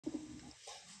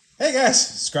Hey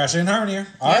guys, Scratchin Harmony here.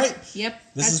 All right. Yep.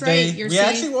 This That's is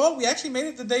right. we actually made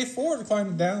it to day 4 to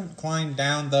climb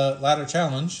down the ladder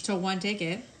challenge. To one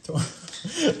ticket.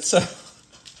 So,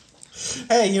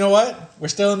 hey, you know what? We're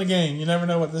still in the game. You never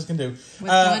know what this can do. With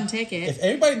one ticket. If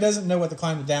anybody doesn't know what the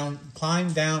climb down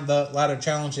the ladder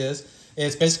challenge is,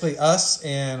 it's basically us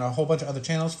and a whole bunch of other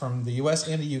channels from the US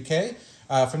and the UK.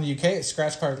 From the UK, it's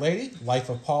ScratchCard Lady, Life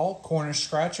of Paul, Cornish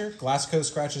Scratcher, Glasgow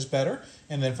Scratches Better.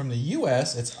 And then from the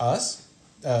US, it's us,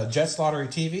 Jets Lottery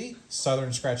TV, Southern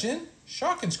Scratchin,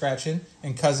 Shockin Scratchin,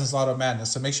 and Cousins Lotto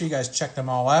Madness. So make sure you guys check them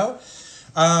all out.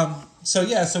 So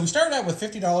we started out with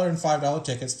 $50 and $5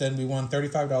 tickets. Then we won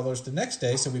 $35 the next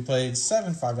day. So we played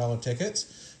 7 $5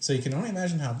 tickets. So you can only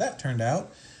imagine how that turned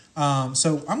out.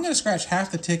 So I'm going to scratch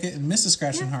half the ticket, and Mrs.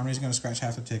 Scratchin Harmony is going to scratch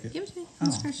half the ticket. Give it to me.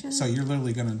 I'm scratching. So you're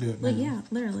literally going to do it. Well, yeah,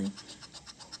 literally.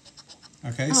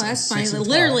 Okay. Oh, so that's funny.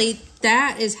 Literally,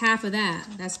 that is half of that.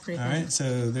 That's pretty cool. All right,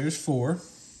 so there's 4.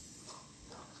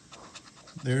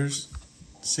 There's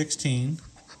 16.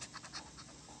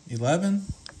 11.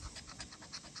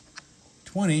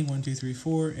 20. 1, 2, 3,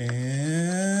 4,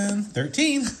 and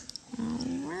 13. All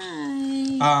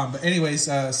right. But anyways,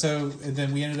 so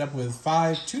then we ended up with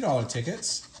 5 $2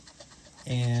 tickets,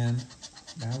 and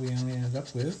now we only ended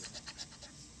up with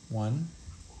 1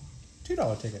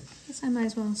 $2 ticket. Guess I might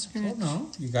as well scratch. Well,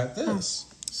 no, you got this.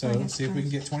 So let's see if we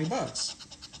can get 20 bucks,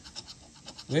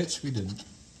 which we didn't.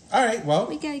 All right, well,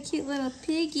 we got a cute little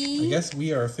piggy. I guess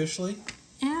we are officially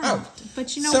out.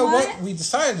 But you know so what? So what we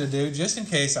decided to do, just in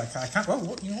case I can't. Well,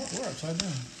 you know what? We're upside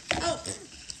down.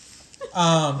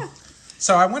 Oh.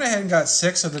 So I went ahead and got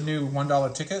 6 of the new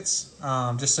 $1 tickets,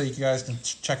 just so you guys can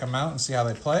check them out and see how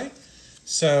they play.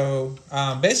 So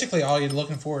basically all you're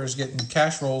looking for is getting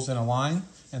cash rolls in a line,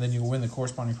 and then you win the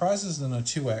corresponding prizes, then a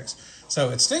 2x.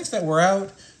 So it stinks that we're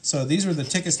out. So these were the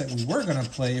tickets that we were going to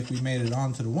play if we made it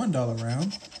on to the $1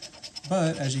 round.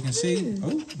 But as you can see,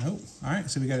 oh, no. All right,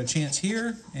 so we got a chance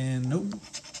here, and nope.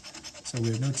 So we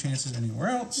have no chances anywhere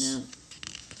else. Yeah.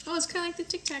 Oh, it's kind of like the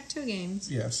tic-tac-toe games.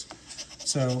 Yes.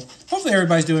 So hopefully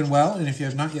everybody's doing well, and if you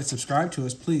have not yet subscribed to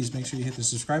us, please make sure you hit the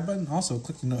subscribe button. Also,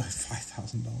 click the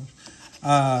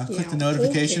 $5,000. Click the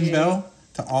notification bell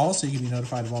to all, so you can be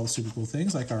notified of all the super cool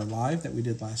things, like our live that we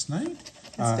did last night.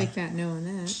 That's a big fat no on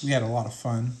that. We had a lot of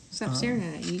fun. Stop staring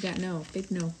at it. You got no,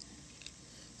 big no.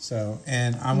 So,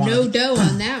 and I want no dough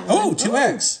on that one. Oh,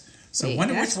 2x. So wait,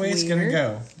 wonder which way it's going to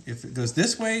go. Weird. If it goes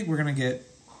this way, we're going to get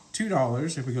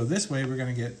 $2. If we go this way, we're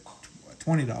going to get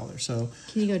 $20. So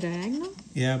can you go diagonal?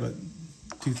 Yeah, but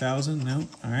 2,000. No.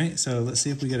 All right. So let's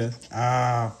see if we get a.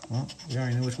 Well, we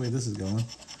already know which way this is going.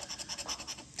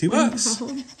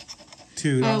 $2.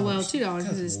 $2. Oh well, $2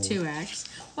 because it's 2x.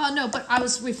 Well, no, but I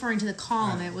was referring to the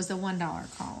column. Right. It was the $1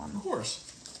 column. Of course,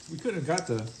 we could have got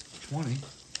the 20.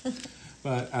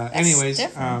 But anyways,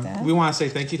 we want to say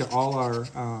thank you to all our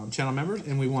channel members,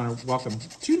 and we want to welcome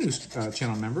 2 new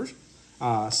channel members.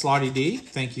 Slotty D,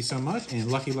 thank you so much,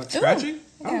 and Lucky Luck Scratching.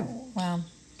 Okay. Oh, wow.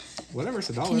 Whatever,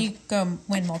 it's $1. Can you go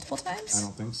win multiple times? I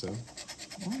don't think so.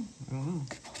 Well, I don't know.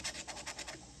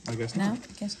 I guess not. No,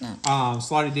 I guess not.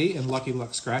 Slotty D and Lucky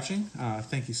Luck Scratching,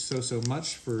 thank you so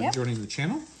much for joining the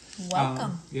channel.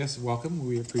 Welcome. Yes, welcome.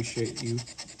 We appreciate you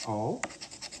all,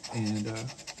 and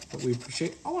but we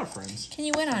appreciate all our friends. Can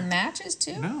you win on matches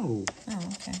too? No. Oh,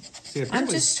 okay. See, I'm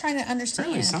just trying to understand.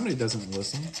 Apparently somebody doesn't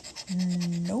listen.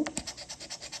 Nope.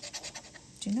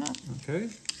 Do not. Okay.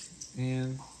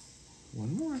 And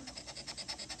one more.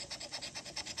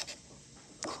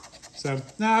 So,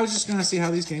 now I was just going to see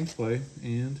how these games play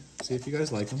and see if you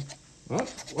guys like them.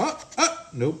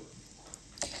 Nope.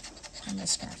 I'm going to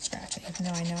scratch it, even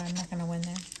though I know I'm not going to win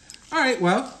there. All right,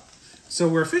 well, so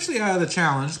we're officially out of the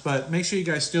challenge, but make sure you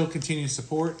guys still continue to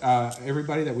support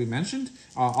everybody that we mentioned.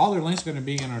 All their links are going to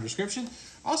be in our description.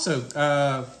 Also,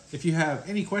 if you have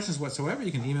any questions whatsoever,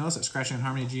 you can email us at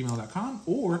scratchandharmony@gmail.com,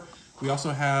 or we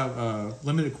also have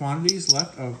limited quantities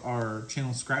left of our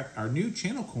new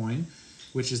channel coin,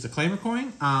 which is the Claimer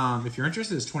coin. If you're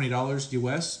interested, it's $20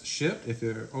 US shipped. If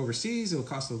you're overseas, it'll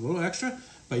cost a little extra,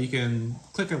 but you can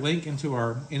click a link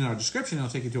in our description. It'll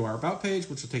take you to our About page,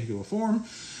 which will take you to a form.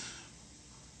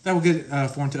 That will get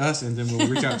formed to us, and then we'll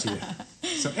reach out to you.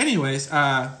 So anyways,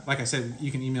 like I said,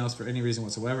 you can email us for any reason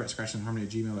whatsoever at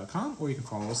scratchandharmony@gmail.com, or you can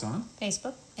follow us on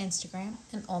Facebook, Instagram,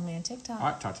 and Old Man TikTok.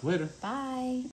 All right, talk to you later. Bye.